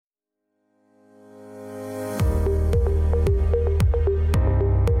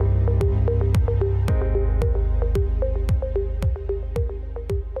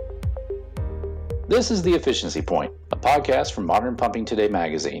This is The Efficiency Point, a podcast from Modern Pumping Today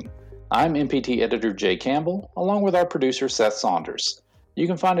magazine. I'm MPT editor Jay Campbell, along with our producer Seth Saunders. You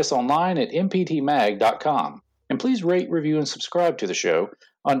can find us online at mptmag.com, and please rate, review, and subscribe to the show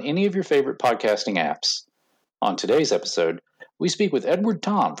on any of your favorite podcasting apps. On today's episode, we speak with Edward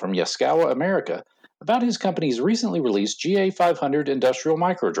Tom from Yaskawa, America, about his company's recently released GA500 industrial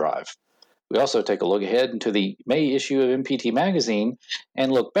microdrive. We also take a look ahead into the May issue of MPT Magazine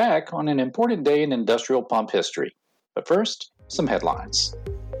and look back on an important day in industrial pump history. But first, some headlines.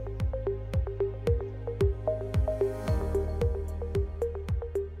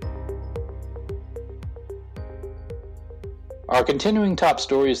 Our continuing top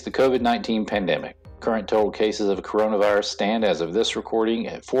story is the COVID-19 pandemic. Current total cases of coronavirus stand as of this recording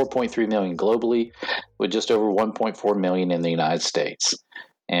at 4.3 million globally, with just over 1.4 million in the United States.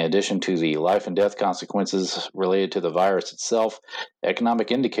 In addition to the life and death consequences related to the virus itself,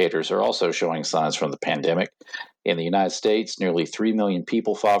 economic indicators are also showing signs from the pandemic. In the United States, nearly 3 million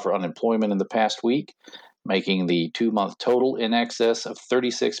people filed for unemployment in the past week, making the two-month total in excess of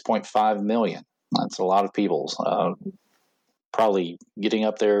 36.5 million. That's a lot of people, probably getting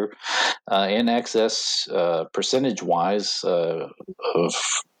up there in excess percentage-wise of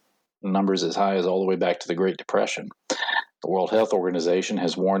numbers as high as all the way back to the Great Depression. The World Health Organization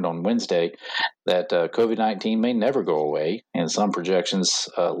has warned on Wednesday that COVID-19 may never go away, and some projections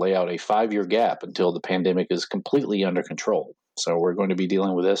lay out a 5-year gap until the pandemic is completely under control. So we're going to be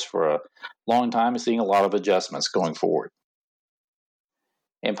dealing with this for a long time and seeing a lot of adjustments going forward.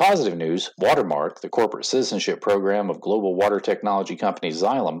 In positive news, Watermark, the corporate citizenship program of global water technology company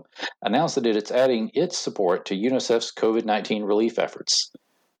Xylem, announced that it's adding its support to UNICEF's COVID-19 relief efforts.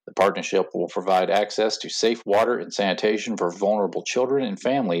 The partnership will provide access to safe water and sanitation for vulnerable children and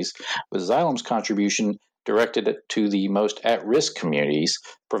families, with Xylem's contribution directed to the most at-risk communities,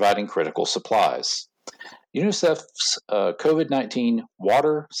 providing critical supplies. UNICEF's COVID-19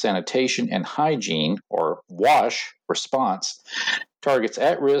 Water, Sanitation, and Hygiene, or WASH, response targets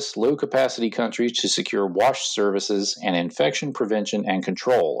at-risk, low-capacity countries to secure WASH services and infection prevention and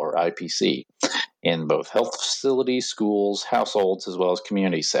control, or IPC, in both health facilities, schools, households, as well as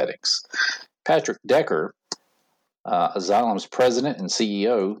community settings. Patrick Decker, Xylem's president and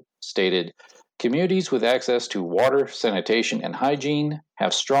CEO, stated, "Communities with access to water, sanitation, and hygiene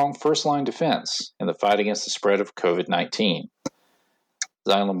have strong first-line defense in the fight against the spread of COVID-19.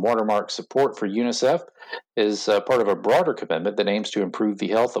 Xylem Watermark's support for UNICEF is part of a broader commitment that aims to improve the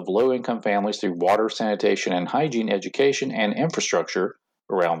health of low-income families through water, sanitation, and hygiene education and infrastructure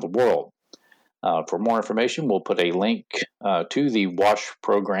around the world." For more information, we'll put a link to the WASH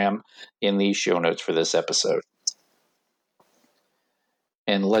program in the show notes for this episode.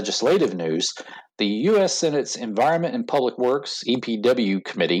 In legislative news, the U.S. Senate's Environment and Public Works EPW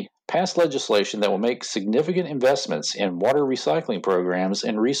Committee passed legislation that will make significant investments in water recycling programs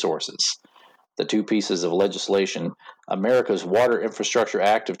and resources. The two pieces of legislation, America's Water Infrastructure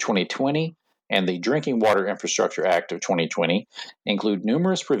Act of 2020 and the Drinking Water Infrastructure Act of 2020, include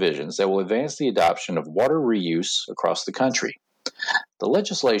numerous provisions that will advance the adoption of water reuse across the country. The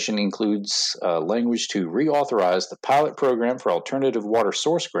legislation includes language to reauthorize the pilot program for alternative water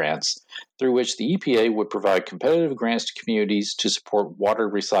source grants, through which the EPA would provide competitive grants to communities to support water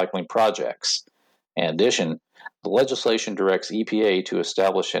recycling projects. In addition, the legislation directs EPA to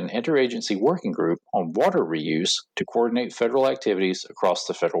establish an interagency working group on water reuse to coordinate federal activities across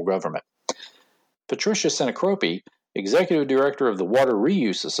the federal government. Patricia Senacropi, executive director of the Water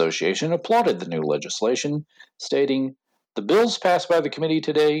Reuse Association, applauded the new legislation, stating, "The bills passed by the committee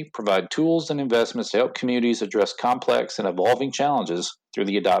today provide tools and investments to help communities address complex and evolving challenges through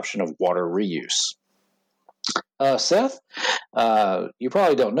the adoption of water reuse." Seth, you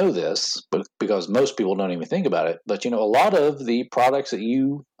probably don't know this, but because most people don't even think about it, but a lot of the products that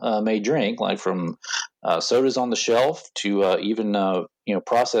you may drink, like from sodas on the shelf to even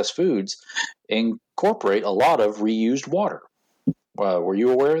processed foods, incorporate a lot of reused water. Were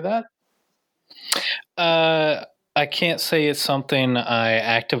you aware of that? I can't say it's something I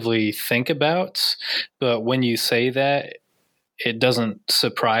actively think about, but when you say that, it doesn't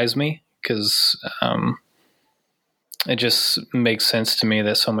surprise me because it just makes sense to me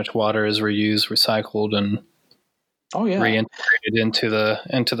that so much water is reused, recycled, and reintegrated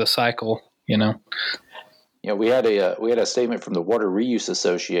into the cycle. We had a statement from the Water Reuse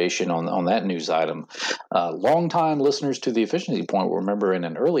Association on that news item. Longtime listeners to the Efficiency Point will remember in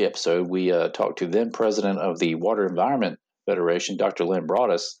an early episode we talked to then president of the Water Environment Federation, Dr. Lynn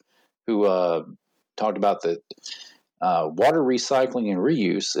Broadus, who talked about that water recycling and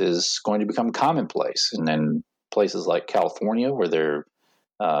reuse is going to become commonplace, and then places like California, where they're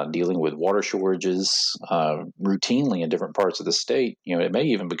dealing with water shortages routinely in different parts of the state. It may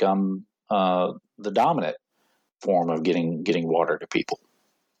even become the dominant form of getting water to people.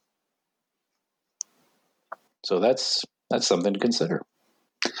 So that's something to consider.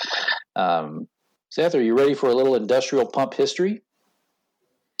 Seth, are you ready for a little industrial pump history?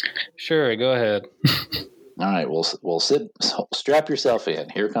 Sure, go ahead. All right, we'll strap yourself in.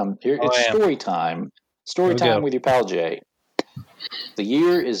 It's story time. Story time with your pal Jay. The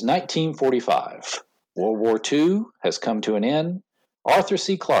year is 1945. World War II has come to an end. Arthur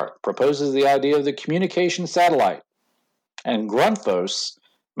C. Clarke proposes the idea of the communication satellite, and Grundfos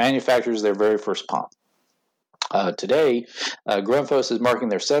manufactures their very first pump. Today, Grundfos is marking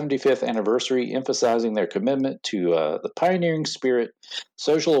their 75th anniversary, emphasizing their commitment to the pioneering spirit,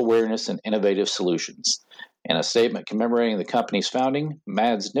 social awareness, and innovative solutions. In a statement commemorating the company's founding,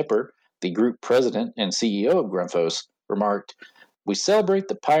 Mads Nipper, the group president and CEO of Grundfos, remarked, "We celebrate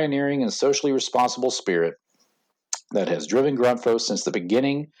the pioneering and socially responsible spirit that has driven Grundfos since the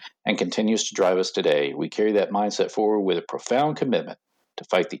beginning and continues to drive us today. We carry that mindset forward with a profound commitment to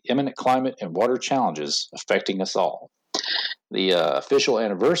fight the imminent climate and water challenges affecting us all." The official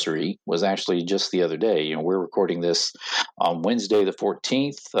anniversary was actually just the other day. We're recording this on Wednesday the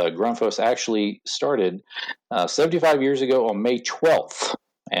 14th. Grundfos actually started 75 years ago on May 12th.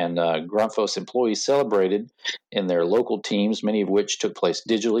 And Grundfos employees celebrated in their local teams, many of which took place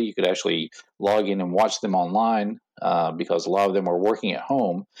digitally. You could actually log in and watch them online because a lot of them were working at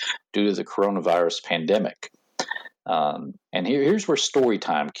home due to the coronavirus pandemic. And here's where story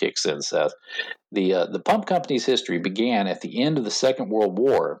time kicks in, Seth. The pump company's history began at the end of the Second World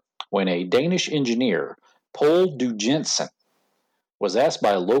War when a Danish engineer, Paul du Jensen, was asked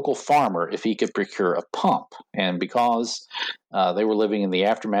by a local farmer if he could procure a pump. And because they were living in the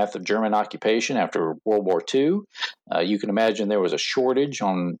aftermath of German occupation after World War II, you can imagine there was a shortage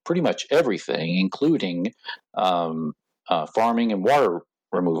on pretty much everything, including farming and water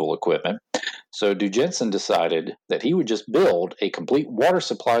removal equipment. So du Jensen decided that he would just build a complete water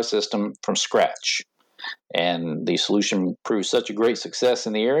supply system from scratch. And the solution proved such a great success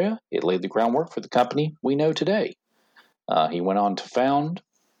in the area, it laid the groundwork for the company we know today. He went on to found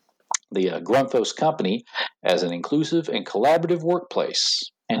the Grundfos company as an inclusive and collaborative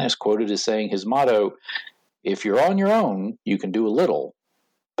workplace, and is quoted as saying his motto, "If you're on your own, you can do a little,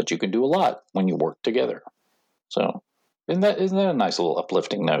 but you can do a lot when you work together." So isn't that a nice little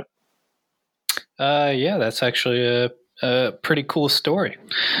uplifting note? Yeah, that's actually a pretty cool story.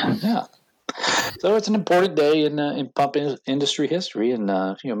 Yeah. So it's an important day in pump industry history, and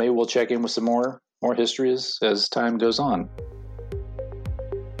maybe we'll check in with some more history as time goes on.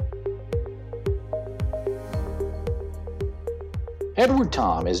 Edward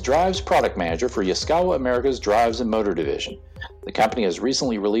Tom is Drive's product manager for Yaskawa America's Drives and Motor Division. The company has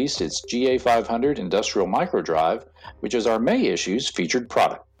recently released its GA500 Industrial Microdrive, which is our May issue's featured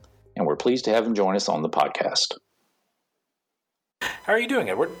product. And we're pleased to have him join us on the podcast. How are you doing,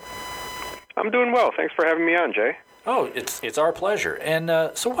 Edward? I'm doing well. Thanks for having me on, Jay. Oh, it's our pleasure. And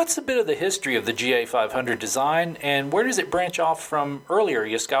so what's a bit of the history of the GA500 design, and where does it branch off from earlier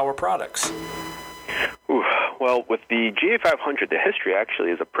Yaskawa products? Well, with the GA500, the history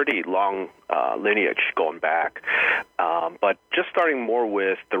actually is a pretty long lineage going back. But just starting more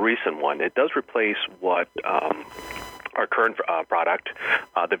with the recent one, it does replace what our current product,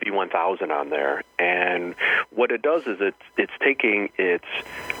 the V1000 on there. And what it does is it's taking its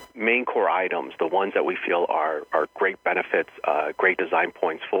main core items, the ones that we feel are great benefits, great design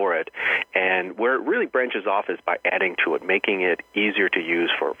points for it. And where it really branches off is by adding to it, making it easier to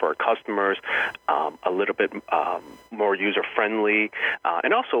use for our customers, a little bit more user-friendly.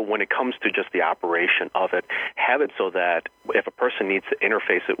 And also when it comes to just the operation of it, have it so that if a person needs to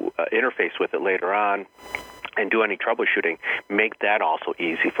interface with it later on, and do any troubleshooting, make that also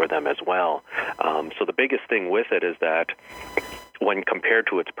easy for them as well. So the biggest thing with it is that when compared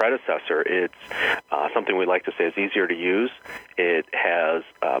to its predecessor, it's something we like to say is easier to use. It has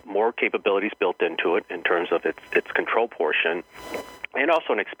more capabilities built into it in terms of its control portion, and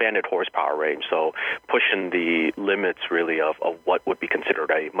also an expanded horsepower range, so pushing the limits really of what would be considered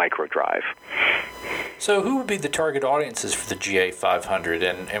a microdrive. So who would be the target audiences for the GA500,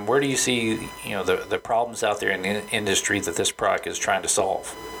 and where do you see the problems out there in the industry that this product is trying to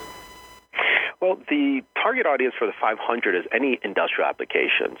solve? Well, the target audience for the 500 is any industrial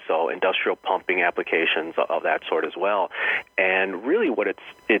application, so industrial pumping applications of that sort as well. And really what it's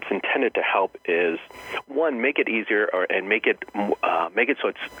intended to help is, one, make it easier and make it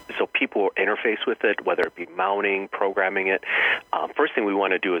so people interface with it, whether it be mounting, programming it. First thing we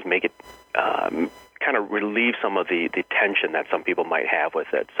want to do is make it kind of relieve some of the tension that some people might have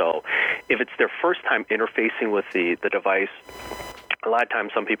with it. So if it's their first time interfacing with the device, a lot of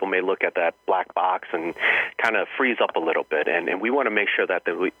times some people may look at that black box and kind of freeze up a little bit. And we want to make sure that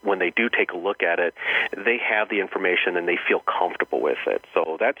when they do take a look at it, they have the information and they feel comfortable with it.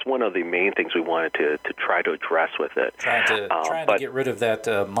 So that's one of the main things we wanted to try to address with it. Trying to get rid of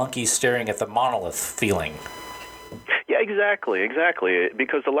that monkey staring at the monolith feeling. Yeah, exactly.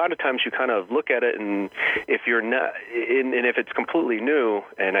 Because a lot of times you kind of look at it, and if you're not, and if it's completely new,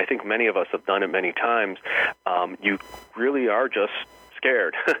 and I think many of us have done it many times, you really are just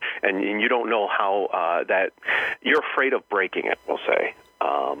scared, and you don't know how that you're afraid of breaking it, we'll say.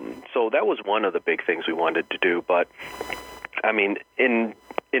 So that was one of the big things we wanted to do. But I mean, in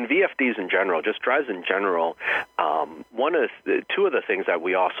VFDs in general, just drives in general, two of the things that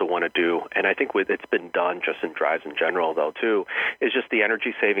we also want to do, and I think it's been done just in drives in general, though, too, is just the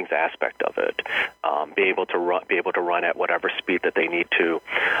energy savings aspect of it. Be able to run at whatever speed that they need to,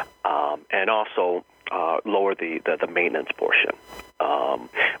 and also lower the maintenance portion.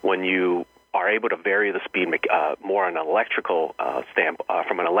 When you are able to vary the speed more on an electrical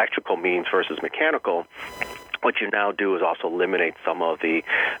from an electrical means versus mechanical, what you now do is also eliminate some of the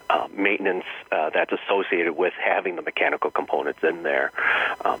maintenance that's associated with having the mechanical components in there.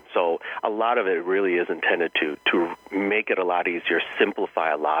 So a lot of it really is intended to make it a lot easier,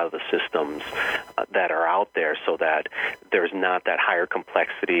 simplify a lot of the systems that are out there so that there's not that higher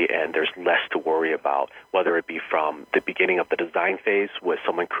complexity and there's less to worry about, whether it be from the beginning of the design phase with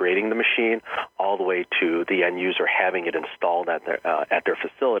someone creating the machine all the way to the end user having it installed at their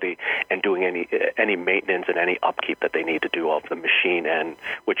facility and doing any maintenance and any upkeep that they need to do of the machine, and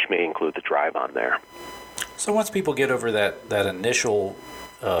which may include the drive on there. So once people get over that initial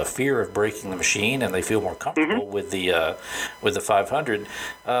fear of breaking the machine and they feel more comfortable with the 500,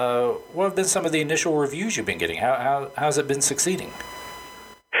 what have been some of the initial reviews you've been getting? How's it been succeeding?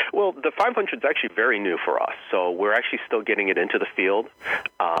 Well, the 500 is actually very new for us, so we're actually still getting it into the field.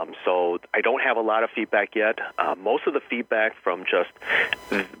 So I don't have a lot of feedback yet. Most of the feedback from just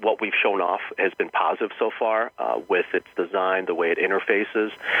what we've shown off has been positive so far with its design, the way it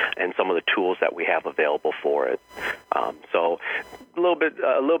interfaces, and some of the tools that we have available for it. So a little bit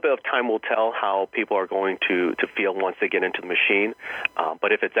of time will tell how people are going to feel once they get into the machine.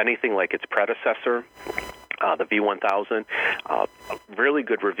 But if it's anything like its predecessor, the V1000, really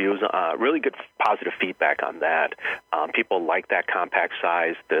good reviews, really good positive feedback on that. People like that compact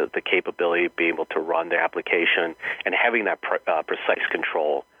size, the capability of being able to run the application, and having that precise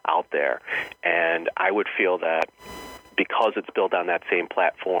control out there. And I would feel that because it's built on that same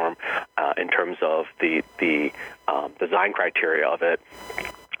platform in terms of the design criteria of it,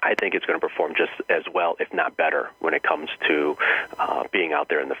 I think it's going to perform just as well, if not better, when it comes to being out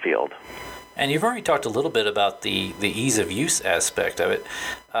there in the field. And you've already talked a little bit about the ease of use aspect of it.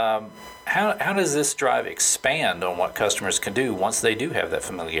 How does this drive expand on what customers can do once they do have that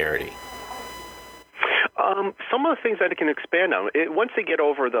familiarity? Some of the things that it can expand on, once they get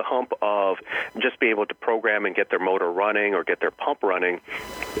over the hump of just being able to program and get their motor running or get their pump running,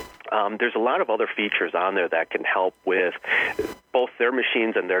 there's a lot of other features on there that can help with both their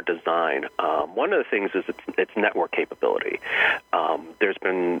machines and their design. One of the things is its network capability. There's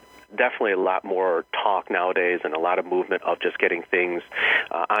been definitely a lot more talk nowadays and a lot of movement of just getting things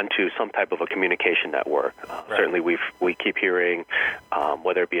onto some type of a communication network. Right. Certainly we keep hearing,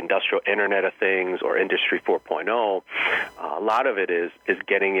 whether it be industrial Internet of Things or Industry 4.0, a lot of it is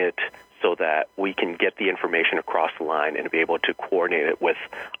getting it so that we can get the information across the line and be able to coordinate it with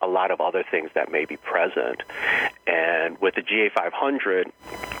a lot of other things that may be present. And with the GA500,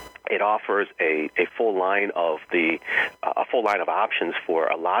 it offers a full line of options for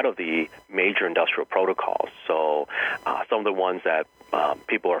a lot of the major industrial protocols. So some of the ones that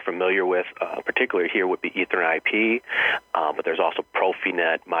people are familiar with, particularly here, would be Ethernet IP, but there's also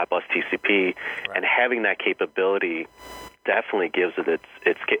Profinet, Modbus TCP, right. And having that capability definitely gives it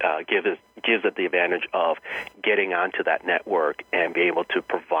gives it the advantage of getting onto that network and be able to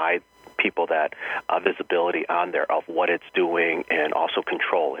provide people that visibility on there of what it's doing, and also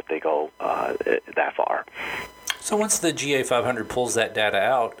control if they go that far. So once the GA500 pulls that data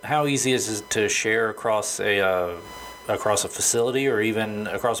out, how easy is it to share across a facility or even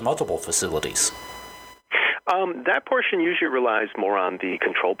across multiple facilities? That portion usually relies more on the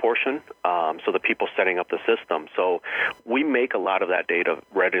control portion, so the people setting up the system. So we make a lot of that data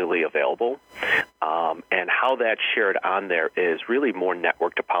readily available. And how that's shared on there is really more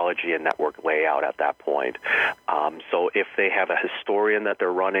network topology and network layout at that point. So if they have a historian that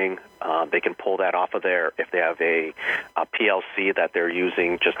they're running, they can pull that off of there. If they have a PLC that they're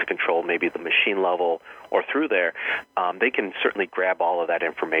using just to control maybe the machine level or through there, they can certainly grab all of that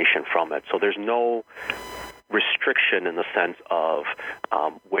information from it. So there's no restriction in the sense of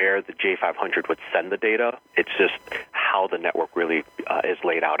where the GA500 would send the data. It's just how the network really is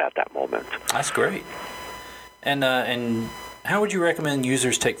laid out at that moment. That's great. And how would you recommend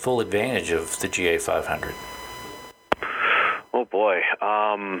users take full advantage of the GA500? Oh boy.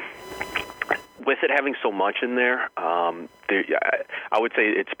 With it having so much in there, I would say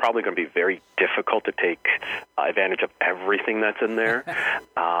it's probably going to be very difficult to take advantage of everything that's in there.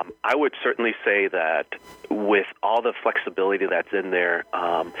 I would certainly say that with all the flexibility that's in there,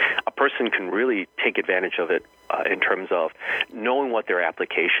 a person can really take advantage of it in terms of knowing what their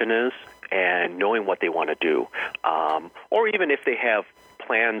application is and knowing what they want to do. Or even if they have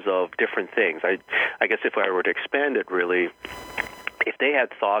plans of different things. I guess if I were to expand it really, if they had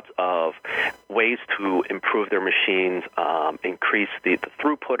thoughts of ways to improve their machines, increase the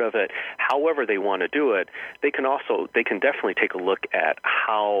throughput of it, however they want to do it, they can definitely take a look at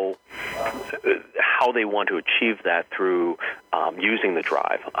how they want to achieve that through using the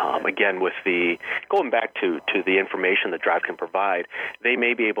drive. Again, with going back to the information the drive can provide, they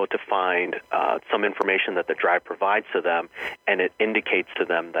may be able to find some information that the drive provides to them, and it indicates to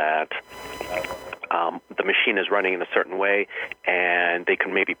them that the machine is running in a certain way, and they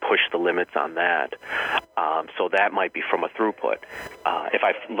can maybe push the limits on that. So that might be from a throughput. If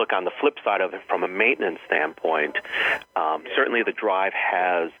I look on the flip side of it from a maintenance standpoint, certainly the drive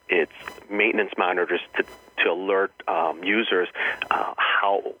has its maintenance monitors to alert users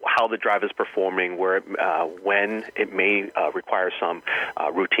how the drive is performing, when it may require some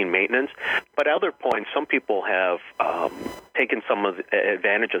routine maintenance. But at other points, some people have taken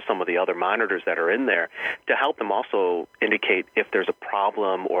advantage of some of the other monitors that are in there to help them also indicate if there's a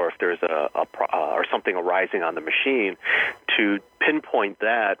problem or if there's or something arising on the machine, to pinpoint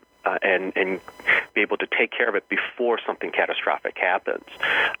that and be able to take care of it before something catastrophic happens.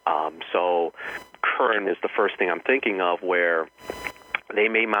 So current is the first thing I'm thinking of, where they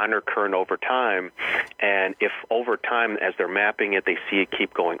may monitor current over time, and if over time, as they're mapping it, they see it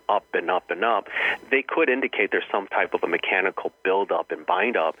keep going up and up and up, they could indicate there's some type of a mechanical buildup and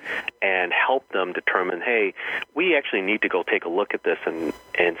bind up, and help them determine, hey, we actually need to go take a look at this and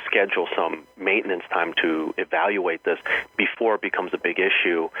schedule some maintenance time to evaluate this before it becomes a big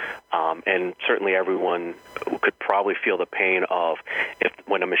issue. And certainly everyone could probably feel the pain of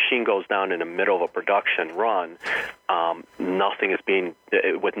when a machine goes down in the middle of a production run,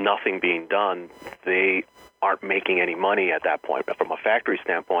 with nothing being done, they aren't making any money at that point. But from a factory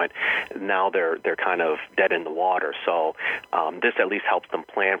standpoint, now they're kind of dead in the water. So this at least helps them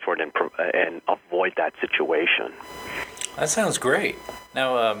plan for it and avoid that situation. That sounds great.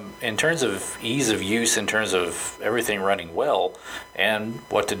 Now, in terms of ease of use, in terms of everything running well, and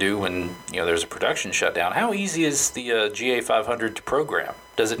what to do when there's a production shutdown, how easy is the GA500 to program?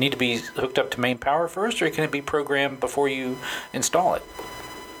 Does it need to be hooked up to main power first, or can it be programmed before you install it?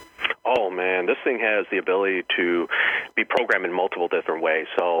 Oh, man, this thing has the ability to be programmed in multiple different ways.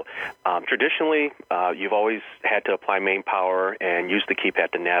 So traditionally, you've always had to apply main power and use the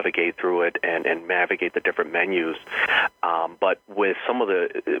keypad to navigate through it and navigate the different menus. But with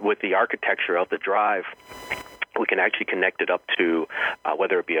the architecture of the drive, we can actually connect it up to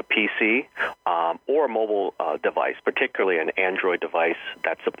whether it be a PC or a mobile device, particularly an Android device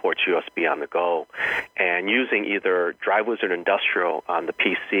that supports USB on the go. And using either DriveWizard Industrial on the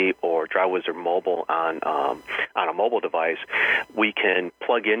PC or DriveWizard Mobile on a mobile device, we can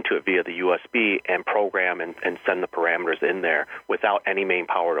plug into it via the USB and program and send the parameters in there without any main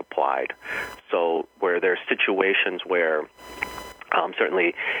power applied. So where there's situations where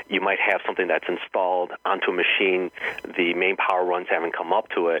certainly you might have something that's installed onto a machine, the main power runs haven't come up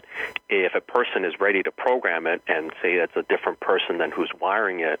to it. If a person is ready to program it, and say that's a different person than who's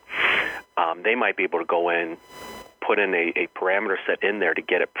wiring it, they might be able to go in, put in a parameter set in there to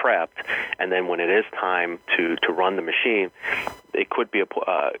get it prepped, and then when it is time to run the machine, it could be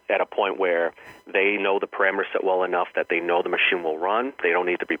at a point where they know the parameter set well enough that they know the machine will run. They don't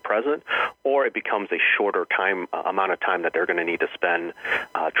need to be present, or it becomes a shorter amount of time that they're going to need to spend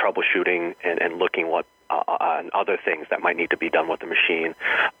troubleshooting and looking on other things that might need to be done with the machine,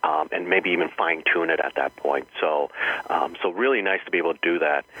 and maybe even fine-tune it at that point. So really nice to be able to do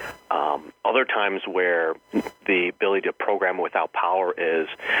that. Other times where the ability to program without power is,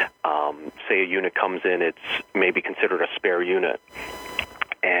 say a unit comes in, it's maybe considered a spare unit.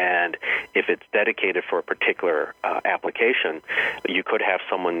 And if it's dedicated for a particular application, you could have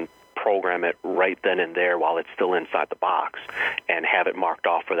someone program it right then and there while it's still inside the box, and have it marked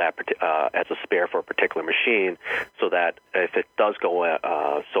off for that as a spare for a particular machine, so that if it does go,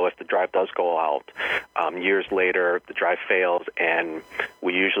 if the drive does go out years later, the drive fails, and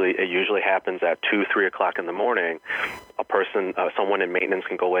it usually happens at 2-3 o'clock in the morning. Someone in maintenance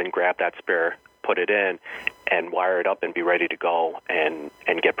can go in, grab that spare, put it in, and wire it up and be ready to go and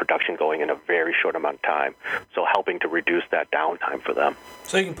get production going in a very short amount of time. So helping to reduce that downtime for them.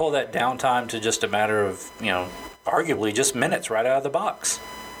 So you can pull that downtime to just a matter of, arguably just minutes right out of the box.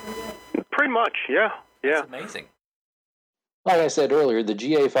 Pretty much, yeah. That's amazing. Like I said earlier, the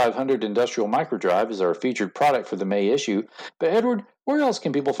GA500 Industrial Microdrive is our featured product for the May issue. But Edward, where else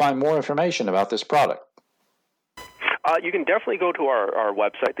can people find more information about this product? You can definitely go to our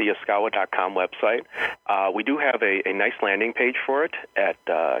website, the Yaskawa.com website. We do have a nice landing page for it at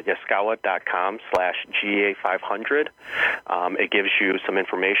Yaskawa.com/GA500. It gives you some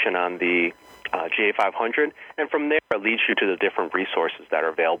information on the GA500, and from there it leads you to the different resources that are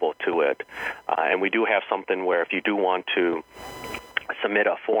available to it. And we do have something where if you do want to submit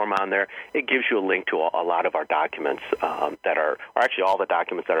a form on there, it gives you a link to a lot of our documents that are actually all the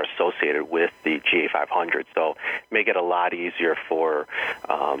documents that are associated with the GA500. So make it a lot easier for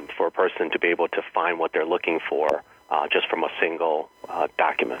a person to be able to find what they're looking for just from a single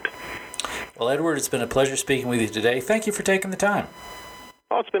document. Well, Edward, it's been a pleasure speaking with you today. Thank you for taking the time.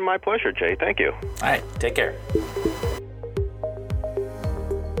 Oh, it's been my pleasure, Jay. Thank you. All right, take care.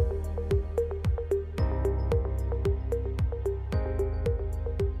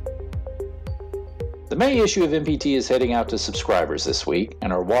 The May issue of MPT is heading out to subscribers this week.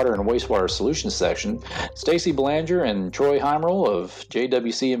 In our Water and Wastewater Solutions section, Stacy Belanger and Troy Heimerl of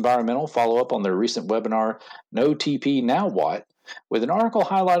JWC Environmental follow up on their recent webinar, No TP Now What?, with an article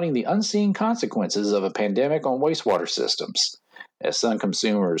highlighting the unseen consequences of a pandemic on wastewater systems. As some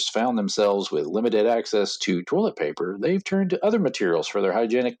consumers found themselves with limited access to toilet paper, they've turned to other materials for their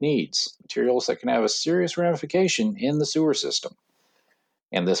hygienic needs, materials that can have a serious ramification in the sewer system.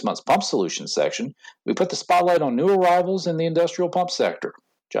 In this month's Pump Solutions section, we put the spotlight on new arrivals in the industrial pump sector.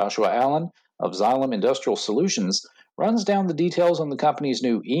 Joshua Allen of Xylem Industrial Solutions runs down the details on the company's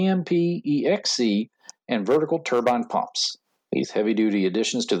new EMP, EXC, and vertical turbine pumps. These heavy-duty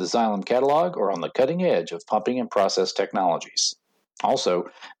additions to the Xylem catalog are on the cutting edge of pumping and process technologies. Also,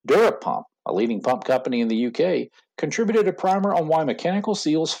 Durapump, a leading pump company in the UK, contributed a primer on why mechanical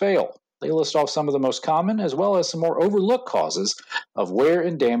seals fail. They list off some of the most common as well as some more overlooked causes of wear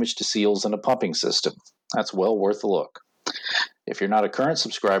and damage to seals in a pumping system. That's well worth a look. If you're not a current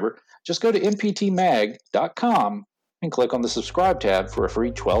subscriber, just go to mptmag.com and click on the subscribe tab for a free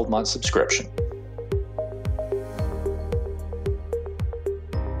 12-month subscription.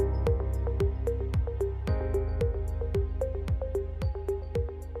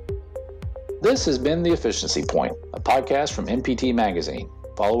 This has been The Efficiency Point, a podcast from MPT Magazine.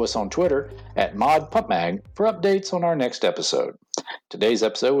 Follow us on Twitter at ModPumpMag for updates on our next episode. Today's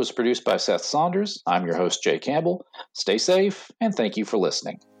episode was produced by Seth Saunders. I'm your host, Jay Campbell. Stay safe, and thank you for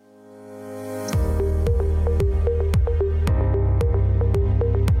listening.